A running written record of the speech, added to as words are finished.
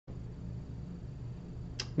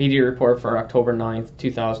Media report for October 9th,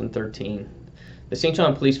 2013. The St.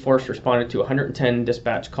 John Police Force responded to 110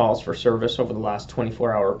 dispatch calls for service over the last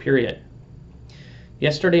 24-hour period.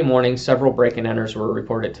 Yesterday morning, several break-and-enters were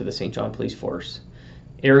reported to the St. John Police Force.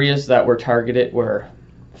 Areas that were targeted were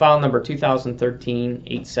file number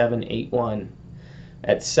 2013-8781.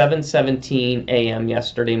 At 7:17 a.m.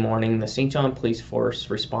 yesterday morning, the St. John Police Force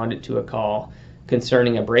responded to a call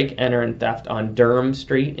concerning a break-enter and theft on Durham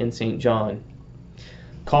Street in St. John.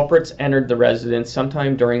 Culprits entered the residence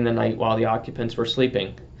sometime during the night while the occupants were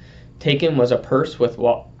sleeping. Taken was a purse with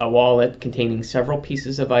a wallet containing several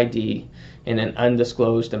pieces of ID and an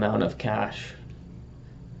undisclosed amount of cash.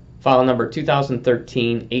 File number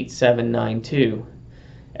 2013-8792.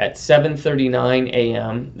 At 7:39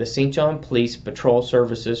 a.m., the St. John Police Patrol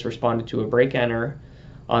Services responded to a break-enter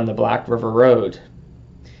on the Black River Road.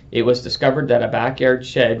 It was discovered that a backyard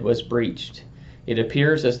shed was breached. It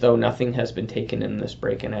appears as though nothing has been taken in this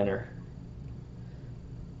break-and-enter.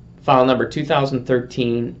 File number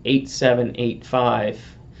 2013-8785.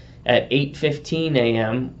 At 8:15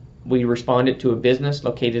 a.m., we responded to a business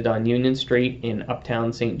located on Union Street in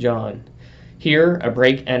Uptown St. John. Here, a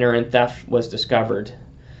break-enter and theft was discovered.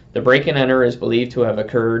 The break-and-enter is believed to have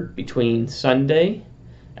occurred between Sunday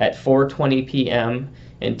at 4:20 p.m.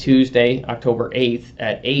 and Tuesday, October 8th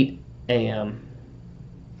at 8 a.m.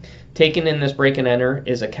 Taken in this break-and-enter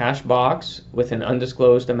is a cash box with an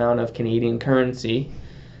undisclosed amount of Canadian currency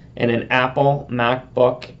and an Apple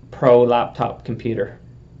MacBook Pro laptop computer.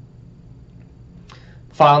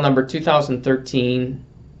 File number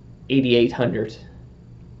 2013-8800.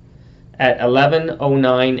 At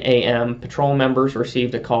 11:09 a.m., patrol members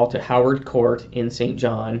received a call to Howard Court in St.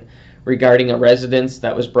 John regarding a residence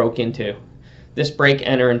that was broke into. This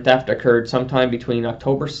break-enter and theft occurred sometime between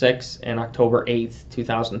October 6th and October 8th,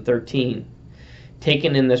 2013.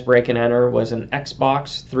 Taken in this break-and-enter was an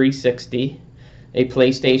Xbox 360, a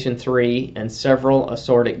PlayStation 3, and several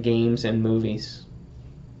assorted games and movies.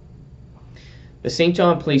 The St.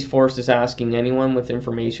 John Police Force is asking anyone with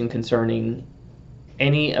information concerning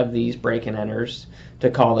any of these break-and-enters to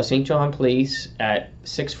call the St. John Police at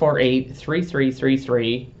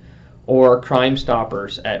 648-3333 or Crime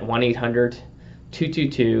Stoppers at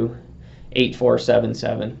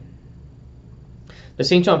 1-800-222-8477. The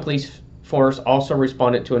St. John Police Force also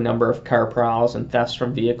responded to a number of car prowls and thefts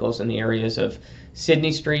from vehicles in the areas of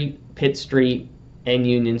Sydney Street, Pitt Street, and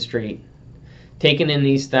Union Street. Taken in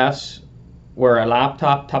these thefts were a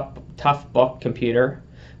laptop Toughbook computer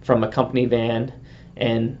from a company van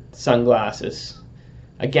and sunglasses.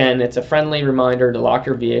 Again, it's a friendly reminder to lock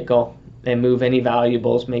your vehicle and move any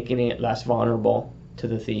valuables, making it less vulnerable to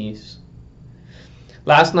the thieves.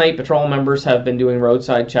 Last night, patrol members have been doing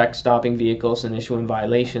roadside checks, stopping vehicles and issuing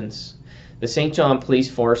violations. The St. John Police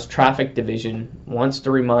Force Traffic Division wants to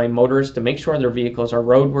remind motorists to make sure their vehicles are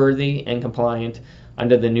roadworthy and compliant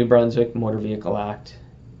under the New Brunswick Motor Vehicle Act.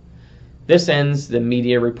 This ends the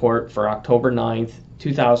media report for October 9th,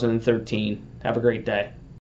 2013. Have a great day.